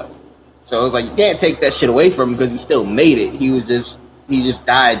through though. So it was like you can't take that shit away from him because he still made it. He just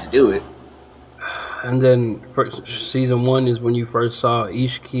died to do it. And then season 1 is when you first saw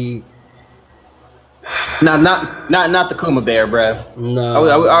Ishiki. No, not the Kuma Bear, bro. No.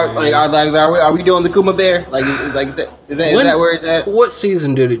 Are we doing the Kuma Bear? Like, is that where it's at? What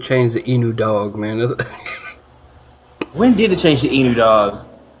season did it change the Inu dog, man? When did it change the Inu dog?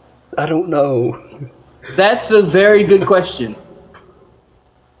 I don't know. That's a very good question.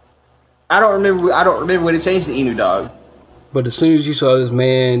 I don't remember when it changed the Inu dog. But as soon as you saw this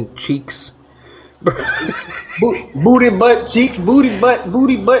man cheeks. booty butt cheeks,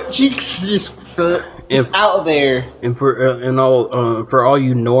 just out there. And for all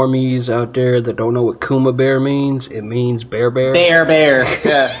you normies out there that don't know what Kuma Bear means, it means bear. Bear,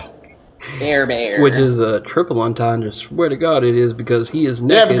 yeah. Bear. Which is a triple entendre. Swear to God, it is because he is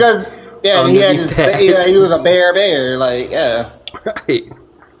naked. He was a bear. Like Right.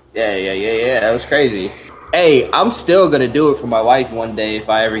 Yeah. That was crazy. Hey, I'm still gonna do it for my wife one day if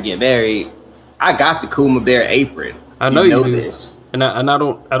I ever get married. I got the Kuma Bear apron. I know you do. This. And I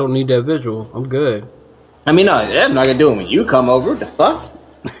don't need that visual. I'm good. I mean, no, I'm not gonna do it when you come over. What the fuck?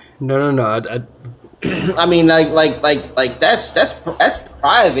 No. I mean, like that's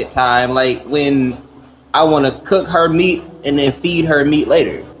private time. Like when I want to cook her meat and then feed her meat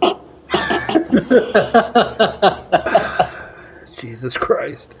later. Jesus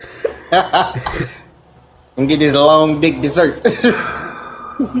Christ. And get this long big dessert.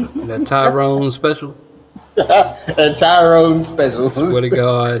 That Tyrone special. A Tyrone special. Swear to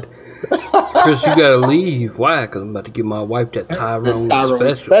God. Chris, you gotta leave. Why? Because I'm about to give my wife that Tyrone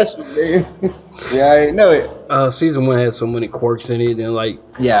special. Man. Yeah, I know it. Season 1 had so many quirks in it, and like,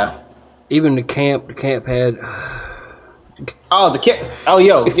 yeah, even the camp had. Oh, the camp. Oh,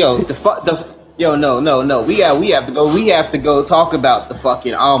 yo, no. We have to go talk about the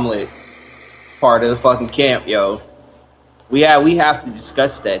fucking omelet part of the fucking camp, yo. We have to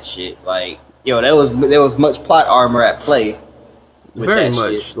discuss that shit. Like, yo, there was much plot armor at play. With very that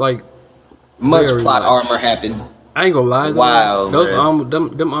much, shit. like much plot armor happened. I ain't gonna lie. Wow,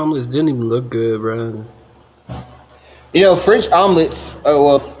 them omelets didn't even look good, bro. You know, French omelets. Oh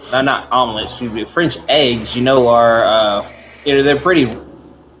well, not omelets. Excuse me. French eggs. You know, are they're pretty.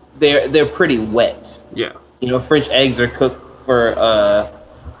 They're pretty wet. Yeah. You know, French eggs are cooked for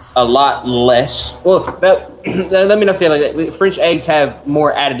a lot less. Well, let me not say it like that. French eggs have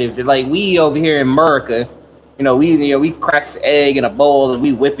more additives. Like we over here in America, we crack the egg in a bowl and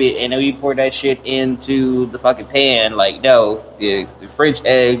we whip it and then we pour that shit into the fucking pan. Like no, the French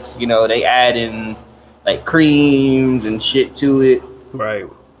eggs, they add in like creams and shit to it, Right.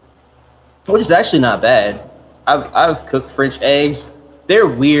 which is actually not bad. I've cooked French eggs. They're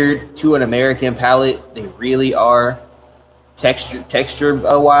weird to an American palate. They really are. Texture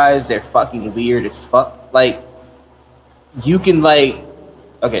wise, they're fucking weird as fuck. Like you can like,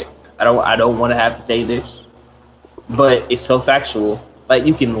 okay, I don't want to have to say this, but it's so factual. Like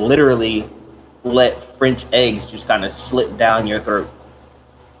you can literally let French eggs just kind of slip down your throat.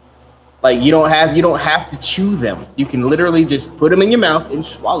 Like you don't have to chew them. You can literally just put them in your mouth and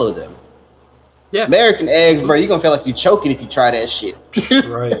swallow them. Yeah. American eggs, bro, you're gonna feel like you're choking if you try that shit.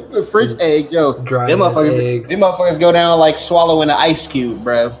 Right. The French eggs, yo, them motherfuckers go down like swallowing an ice cube,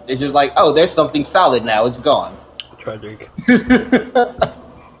 bro. It's just like, oh, there's something solid now. It's gone. Tragic.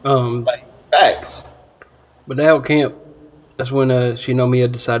 Like, facts. But now camp, that's when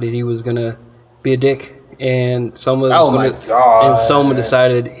Shinomiya decided he was gonna be a dick, and Soma. And Soma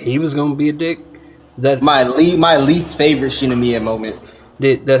decided he was gonna be a dick. That my least favorite Shinomiya moment.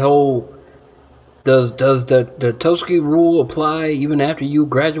 That whole. Does the Tosuki rule apply even after you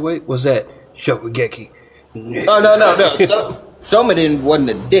graduate? Was that Shokugeki? Oh no. Soma wasn't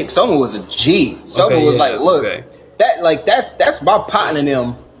a dick. Soma was a G. Soma was like, look, that's my partner in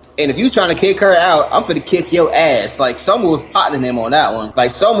them. And if you trying to kick her out, I'm finna kick your ass. Like Soma was partnering him on that one.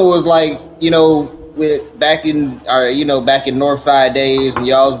 Like Soma was like, back in Northside days, and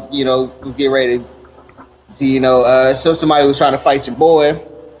y'all, get ready to, so somebody was trying to fight your boy,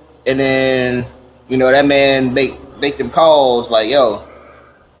 and then. That man make them calls like, yo,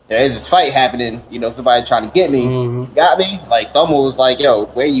 there's this fight happening. Somebody trying to get me. Mm-hmm. Got me? Like, someone was like, yo,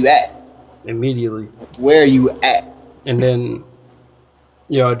 where you at? Immediately. Where you at? And then,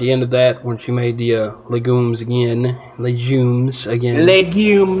 at the end of that, when she made the legumes again,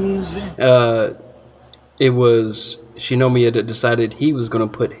 it was Shinomiya that decided he was going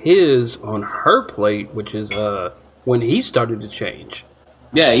to put his on her plate, which is when he started to change.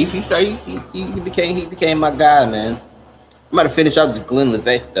 Yeah, he became my guy, man. I'm about to finish out this Glen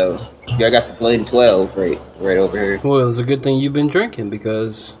Levette though. Yeah, I got the Glen 12 right over here. Well, it's a good thing you've been drinking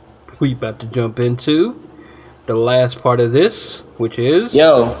because we about to jump into the last part of this, which is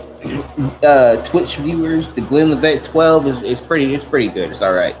Twitch viewers. The Glen Levette 12 is pretty good. It's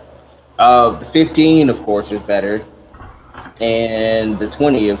all right. The 15, of course, is better, and the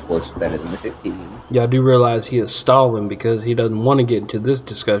 20, of course, is better than the 15. Y'all do realize he is stalling because he doesn't want to get into this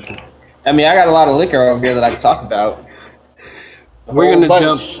discussion. I mean, I got a lot of liquor over here that I can talk about. We're gonna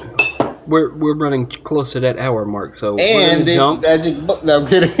jump. We're running close to that hour mark, so and we're gonna jump no, I'm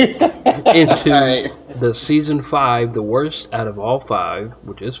kidding. into the season 5, the worst out of all 5,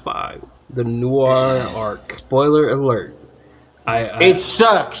 which is 5, the Noir arc. Spoiler alert! It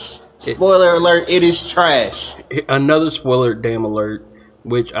sucks. Spoiler alert! It is trash. Another spoiler damn alert,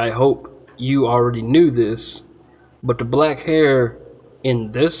 which I hope. You already knew this, but the black hair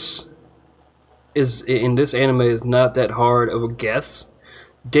in this anime is not that hard of a guess.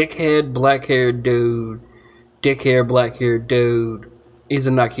 Dickhead, black hair dude, black hair dude is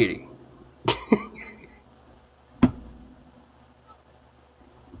a Nakiri.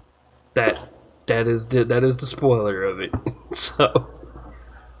 that is the spoiler of it. So,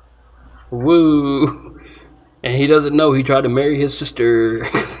 woo, and he doesn't know he tried to marry his sister.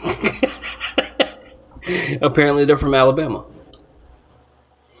 Apparently they're from Alabama.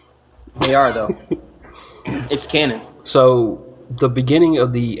 They are, though. It's canon. So the beginning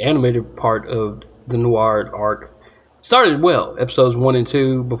of the animated part of the Noir arc started well. Episodes 1 and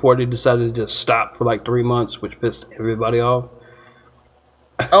 2 before they decided to just stop for like 3 months, which pissed everybody off.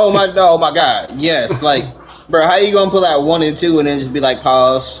 Oh my god, yes. Like, bro, how you gonna pull out 1 and 2 and then just be like,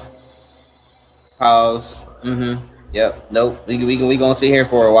 pause. Yep. Nope. We gonna sit here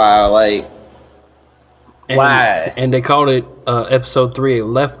for a while. Like, why? And they called it episode 3 a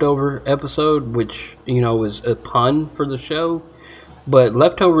leftover episode, which is a pun for the show. But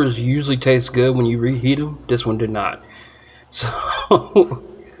leftovers usually taste good when you reheat them. This one did not. So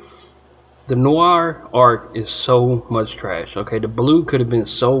the Noir arc is so much trash. Okay, the blue could have been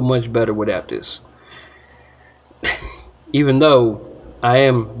so much better without this. Even though I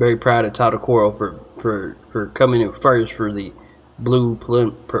am very proud of Tadakoro for coming in first for the blue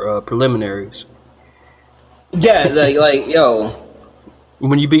preliminaries. Yeah, like yo,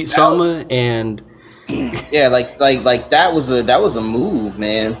 When you beat that, Soma and yeah, like that was a move,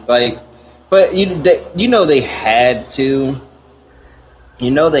 man. Like, but you know they had to,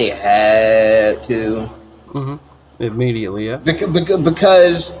 they had to, mhm, immediately, yeah.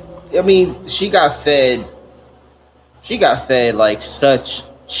 because I mean she got fed like such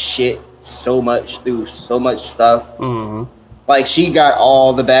shit so much through so much stuff. Mhm. Like she got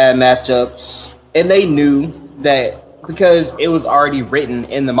all the bad matchups, and they knew that because it was already written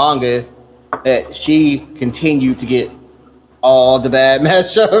in the manga that she continued to get all the bad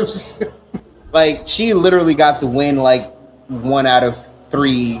matchups. Like she literally got to win like 1 out of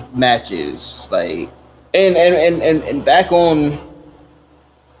 3 matches. Like and back on,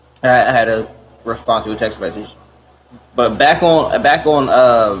 I had to respond to a text message. But back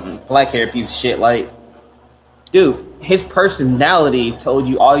on black hair piece of shit, like dude, his personality told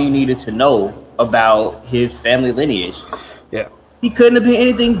you all you needed to know about his family lineage. Yeah. He couldn't have been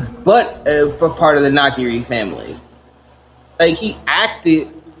anything but a part of the Nakiri family. Like he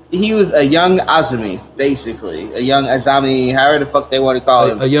was a young Azumi, basically. A young Azami, however the fuck they want to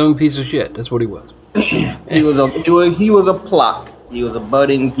call A him. young piece of shit. That's what he was. He was a plot. He was a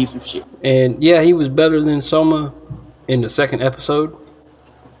budding piece of shit. And yeah, he was better than Soma in the second episode,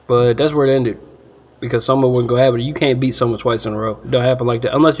 but that's where it ended. Because Soma wouldn't go happen. You can't beat Soma twice in a row. It don't happen like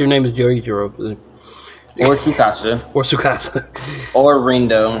that. Unless your name is Joichiro. Or Tsukasa. Or Tsukasa. Or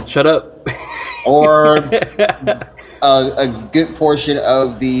Rindo. Shut up. Or a good portion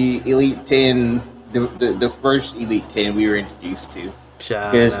of the Elite 10, the first Elite 10 we were introduced to.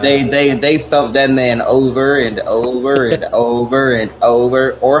 Because they thumped that man over and over and over and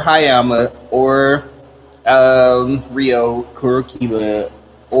over. Or Hayama. Or Ryo Kurokiba.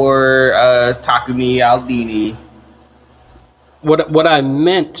 Or Takumi Aldini. What I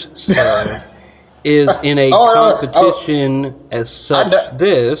meant, sir, is in a competition as such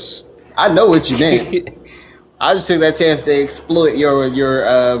this. I know what you meant. I just took that chance to exploit your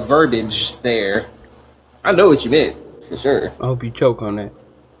verbiage there. I know what you meant, for sure. I hope you choke on that.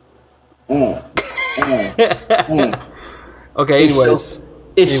 Mm. Okay, anyways.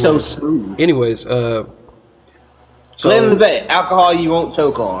 It's so smooth. Anyways, so that alcohol you won't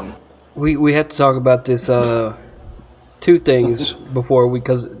choke on. We had to talk about this two things before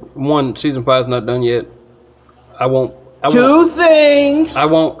because one, season 5 is not done yet. Two things. I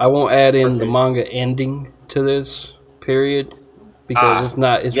won't add in the manga ending to this period because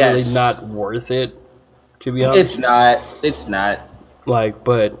it's really not worth it, to be honest. It's not. Like,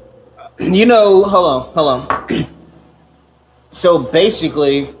 but hold on. So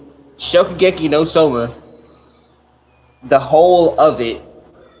basically, Shokugeki no Soma, the whole of it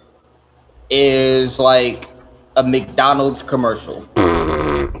is like a McDonald's commercial.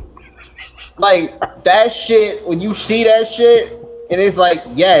 Like that shit, when you see that shit, and it's like,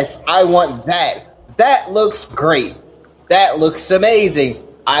 yes, I want that. That looks great. That looks amazing.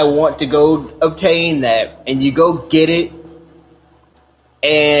 I want to go obtain that. And you go get it,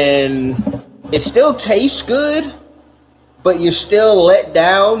 and it still tastes good, but you're still let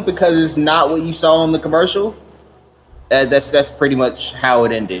down because it's not what you saw in the commercial. That's pretty much how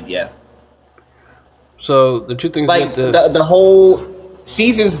it ended, yeah. So the two things, like the whole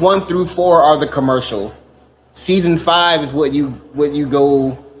seasons 1 through 4 are the commercial. Season 5 is what you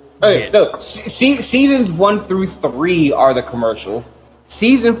go. Okay, no, seasons 1 through 3 are the commercial.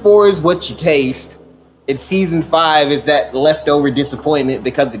 Season 4 is what you taste, and season 5 is that leftover disappointment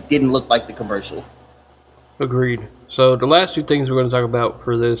because it didn't look like the commercial. Agreed. So the last two things we're going to talk about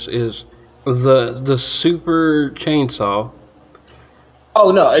for this is the super chainsaw.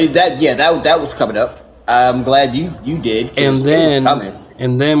 Oh no, that was coming up. I'm glad you did. And then it was coming.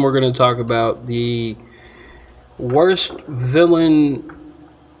 And then we're going to talk about the worst villain.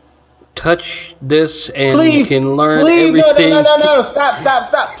 Touch this and you can learn everything. No!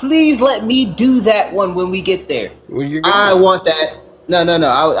 Stop! Please let me do that one when we get there. I want that. No.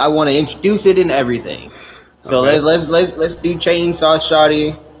 I want to introduce it and everything. So okay. let's do Chainsaw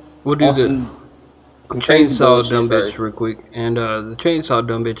Shawty. We'll do the Chainsaw Dumb Bitch real quick. And the Chainsaw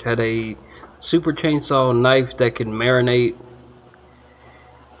Dumb Bitch had a super chainsaw knife that could marinate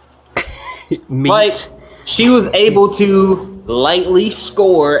meat. Like, she was able to lightly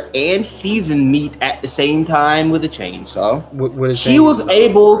score and season meat at the same time with a chainsaw. She was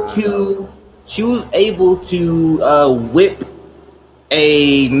able to whip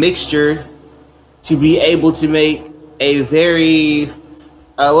a mixture to be able to make a very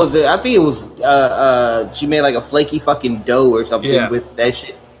I think it was she made like a flaky fucking dough or something with that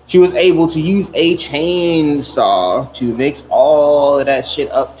shit. She was able to use a chainsaw to mix all of that shit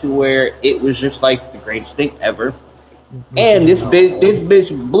up to where it was just like the greatest thing ever. And this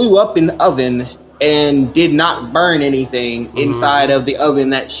bitch blew up in the oven and did not burn anything inside of the oven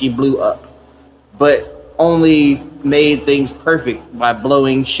that she blew up, but only made things perfect by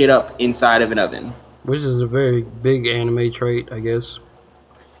blowing shit up inside of an oven. Which is a very big anime trait, I guess.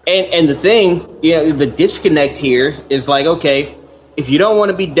 And the thing, the disconnect here is like, okay, if you don't want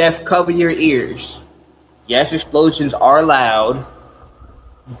to be deaf, cover your ears. Yes, explosions are loud,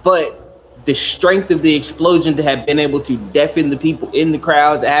 but the strength of the explosion to have been able to deafen the people in the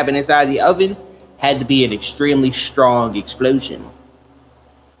crowd that happened inside the oven had to be an extremely strong explosion.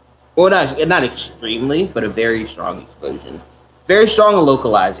 Or not extremely, but a very strong explosion. Very strong and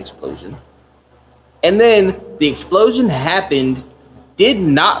localized explosion. And then the explosion happened, did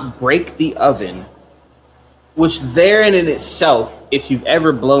not break the oven, which therein in itself, if you've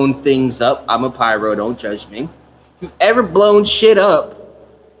ever blown things up, I'm a pyro, don't judge me. If you've ever blown shit up,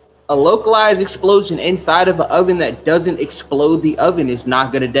 a localized explosion inside of an oven that doesn't explode the oven is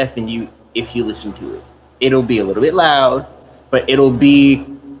not going to deafen you if you listen to it. It'll be a little bit loud, but it'll be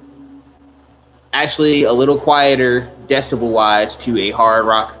actually a little quieter decibel-wise to a hard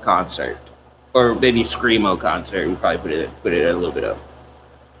rock concert. Or maybe screamo concert. We probably put it a little bit up.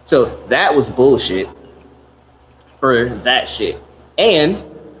 So that was bullshit for that shit. And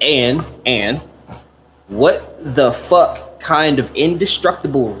what the fuck kind of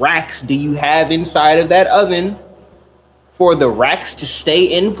indestructible racks do you have inside of that oven for the racks to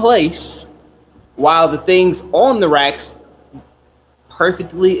stay in place while the things on the racks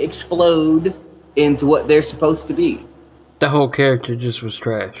perfectly explode into what they're supposed to be? The whole character just was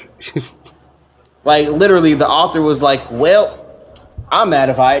trash. Like, literally, the author was like, well, I'm out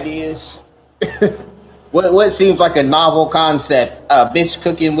of ideas. What seems like a novel concept? A bitch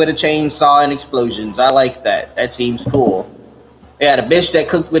cooking with a chainsaw and explosions. I like that. That seems cool. They had a bitch that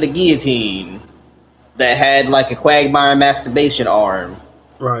cooked with a guillotine that had, like, a quagmire masturbation arm.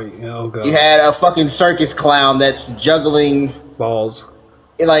 Right, oh god. You had a fucking circus clown that's juggling... balls.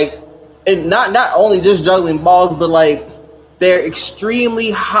 Like, and not only just juggling balls, but, like, they're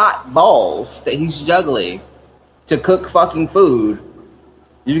extremely hot balls that he's juggling to cook fucking food.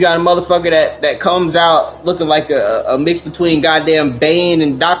 You got a motherfucker that comes out looking like a mix between goddamn Bane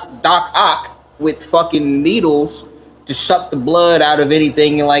and Doc Ock with fucking needles to suck the blood out of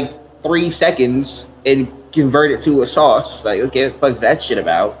anything in like 3 seconds and convert it to a sauce. Like, okay, what the fuck is that shit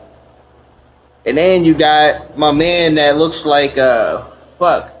about? And then you got my man that looks like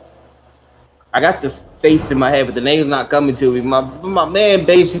fuck. I got the face in my head, but the name's not coming to me. My man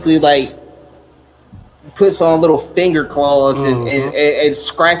basically like puts on little finger claws and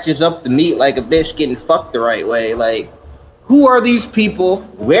scratches up the meat like a bitch getting fucked the right way. Like, who are these people?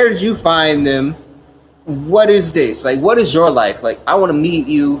 Where did you find them? What is this? Like, what is your life? Like, I want to meet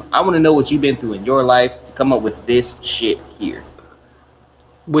you. I want to know what you've been through in your life to come up with this shit here.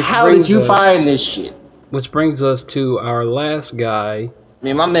 How did you find this shit? Which brings us to our last guy.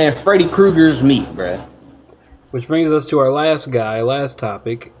 Man, my man Freddy Krueger's meat, bruh. Which brings us to our last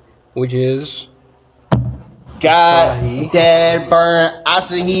topic, which is... God, Dad, Burn,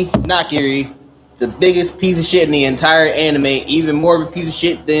 Asahi, Nakiri, the biggest piece of shit in the entire anime, even more of a piece of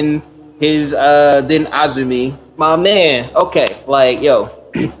shit than than Azumi. My man, okay, like, yo,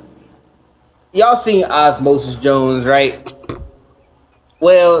 y'all seen Osmosis Jones, right?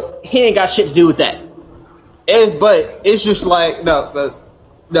 Well, he ain't got shit to do with that. But it's just like, no,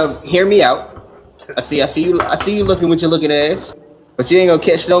 hear me out. I see you looking with your looking ass, but you ain't gonna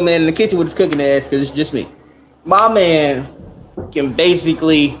catch no man in the kitchen with his cooking ass because it's just me. My man can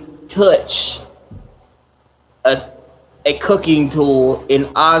basically touch a cooking tool and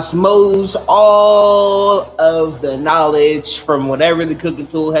osmose all of the knowledge from whatever the cooking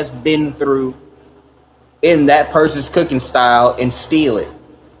tool has been through in that person's cooking style and steal it.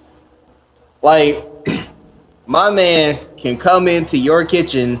 Like, my man can come into your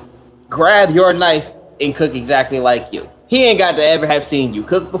kitchen, grab your knife, and cook exactly like you. He ain't got to ever have seen you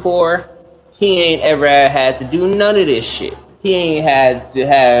cook before. He ain't ever had to do none of this shit. He ain't had to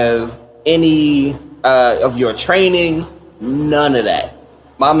have any of your training, none of that.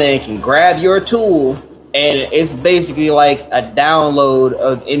 My man can grab your tool, and it's basically like a download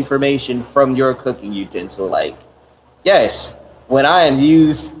of information from your cooking utensil. Like, yes, when I'm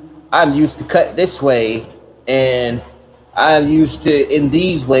used to cut this way, and I'm used to in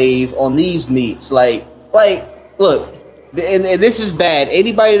these ways on these meats. Like, look. And this is bad.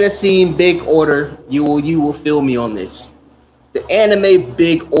 Anybody that's seen Big Order, you will feel me on this. The anime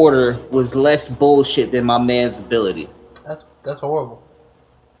Big Order was less bullshit than my man's ability. That's horrible.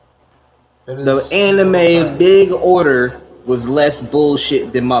 The anime Big Order was less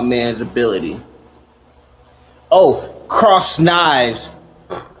bullshit than my man's ability. Oh, cross knives.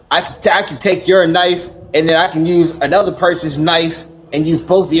 I can take your knife and then I can use another person's knife and use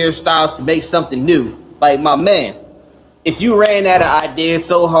both of your styles to make something new. Like, my man, if you ran out of ideas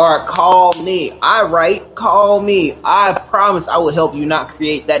so hard, call me. Call me. I promise I will help you not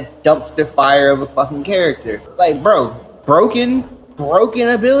create that dumpster fire of a fucking character. Like, bro, broken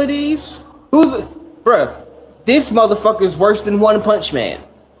abilities? Bro, this motherfucker's worse than One Punch Man.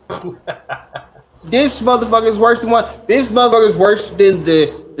 This motherfucker's worse than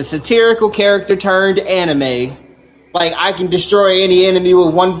the satirical character turned anime. Like, I can destroy any enemy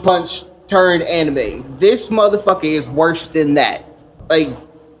with one punch turned anime. This motherfucker is worse than that. Like,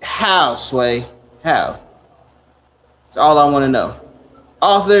 how, Sway? How? That's all I want to know.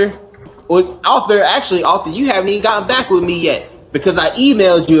 Author, you haven't even gotten back with me yet because I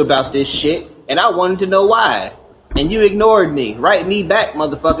emailed you about this shit and I wanted to know why. And you ignored me. Write me back,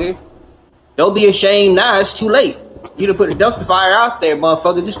 motherfucker. Don't be ashamed now. It's too late. You done put the dumpster fire out there,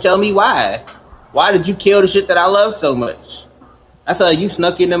 motherfucker. Just tell me why. Why did you kill the shit that I love so much? I feel like you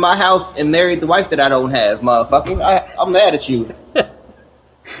snuck into my house and married the wife that I don't have, motherfucker. I'm mad at you. Why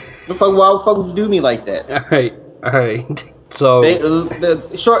the fuck would you do me like that? All right. So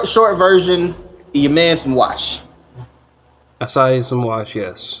the short version, your man some wash. I saw you some wash,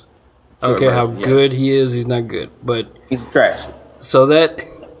 yes. I don't Short care how version, yeah. good he is, he's not good. But He's trash. so that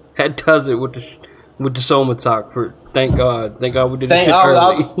does it with the Soma talk. For thank God we did this shit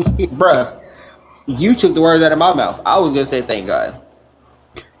early. Bruh, you took the words out of my mouth. I was gonna say thank God.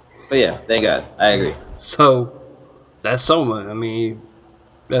 But yeah, thank God. I agree. So that's Soma. I mean,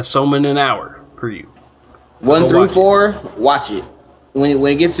 that's Soma in an hour for you. 1 Go through watch it. 4, watch it.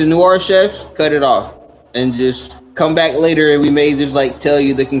 When it gets to New Orleans Chefs, cut it off and just come back later and we may just like tell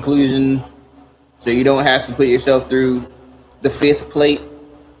you the conclusion so you don't have to put yourself through the 5th plate.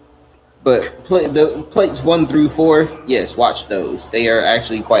 But the plates 1 through 4, yes, watch those. They are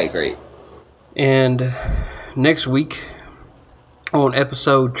actually quite great. And next week on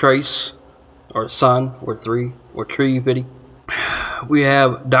episode Trace or Sun or 3 or Tree Video, we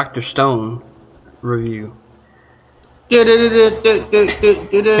have Dr. Stone review.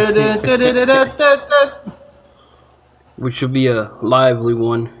 Which should be a lively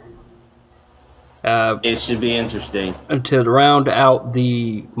one. It should be interesting. To round out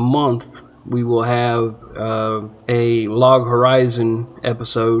the month, we will have a Log Horizon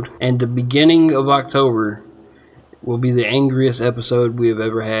episode, and the beginning of October will be the angriest episode we have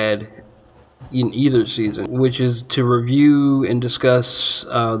ever had in either season, which is to review and discuss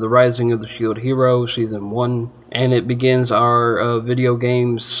The Rising of the Shield Hero Season 1, and it begins our video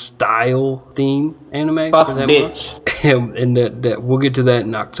game style theme anime. Fuck for that bitch. month. And that we'll get to that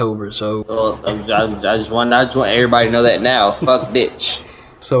in October, so... Well, I just want everybody to know that now. Fuck bitch.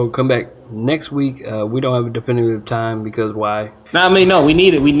 So come back next week. We don't have a definitive time because why? No, I mean, no, we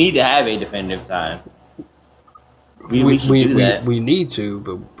need it. We need to have a definitive time. We should do that. We need to,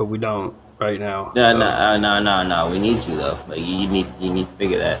 but we don't right now. No. We need to though. Like you need to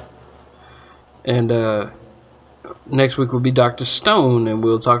figure that. And next week will be Dr. Stone, and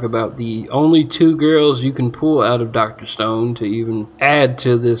we'll talk about the only 2 girls you can pull out of Dr. Stone to even add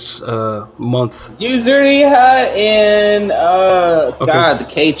to this month. Yuzuriha and God, the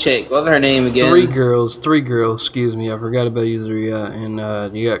K chick. What's her name again? 3 girls. Excuse me, I forgot about Yuzuriha,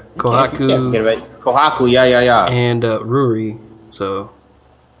 and you got Kohaku. Can't forget about Kohaku. Yeah. And Ruri. So.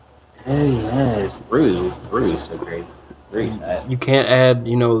 Hey, yes, Rury's so great. You can't add,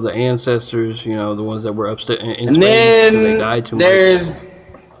 the ancestors, the ones that were upstairs in and space, then they died too there's much.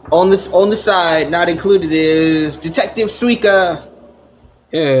 on the side, not included, is Detective Suika.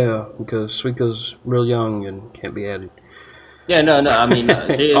 Yeah, because Suika's real young and can't be added. Yeah, no. I mean,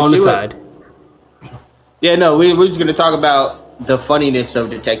 on the side. Yeah, no. We're just gonna talk about the funniness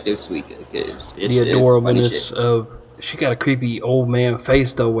of Detective Suika because the adorableness of. She got a creepy old man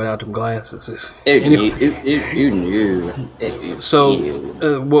face though without them glasses. So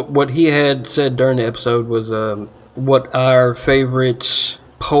what he had said during the episode was what our favorite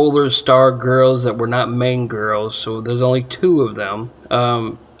Polar Star girls that were not main girls. So there's only 2 of them.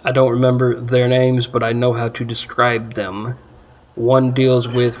 I don't remember their names, but I know how to describe them. One deals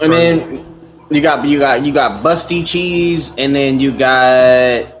with. And then you got Busty Cheese, and then you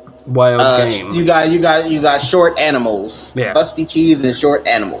got. Wild game. You got short animals. Yeah. Busty Cheese and short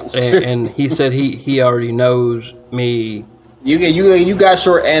animals. and he said he already knows me. You got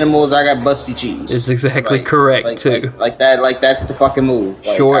short animals. I got Busty Cheese. It's exactly correct too. Like that. Like that's the fucking move.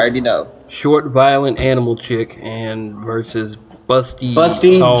 Like, Short, I already know. Short, violent animal chick and versus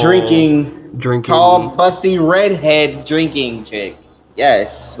busty, tall, drinking. tall, busty, redhead drinking chick.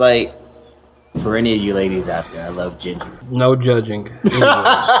 Yes, like for any of you ladies out there, I love ginger. No judging.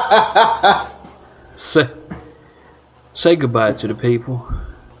 Say goodbye to the people.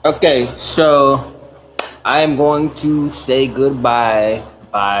 Okay, so I am going to say goodbye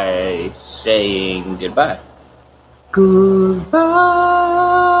by saying goodbye. Goodbye.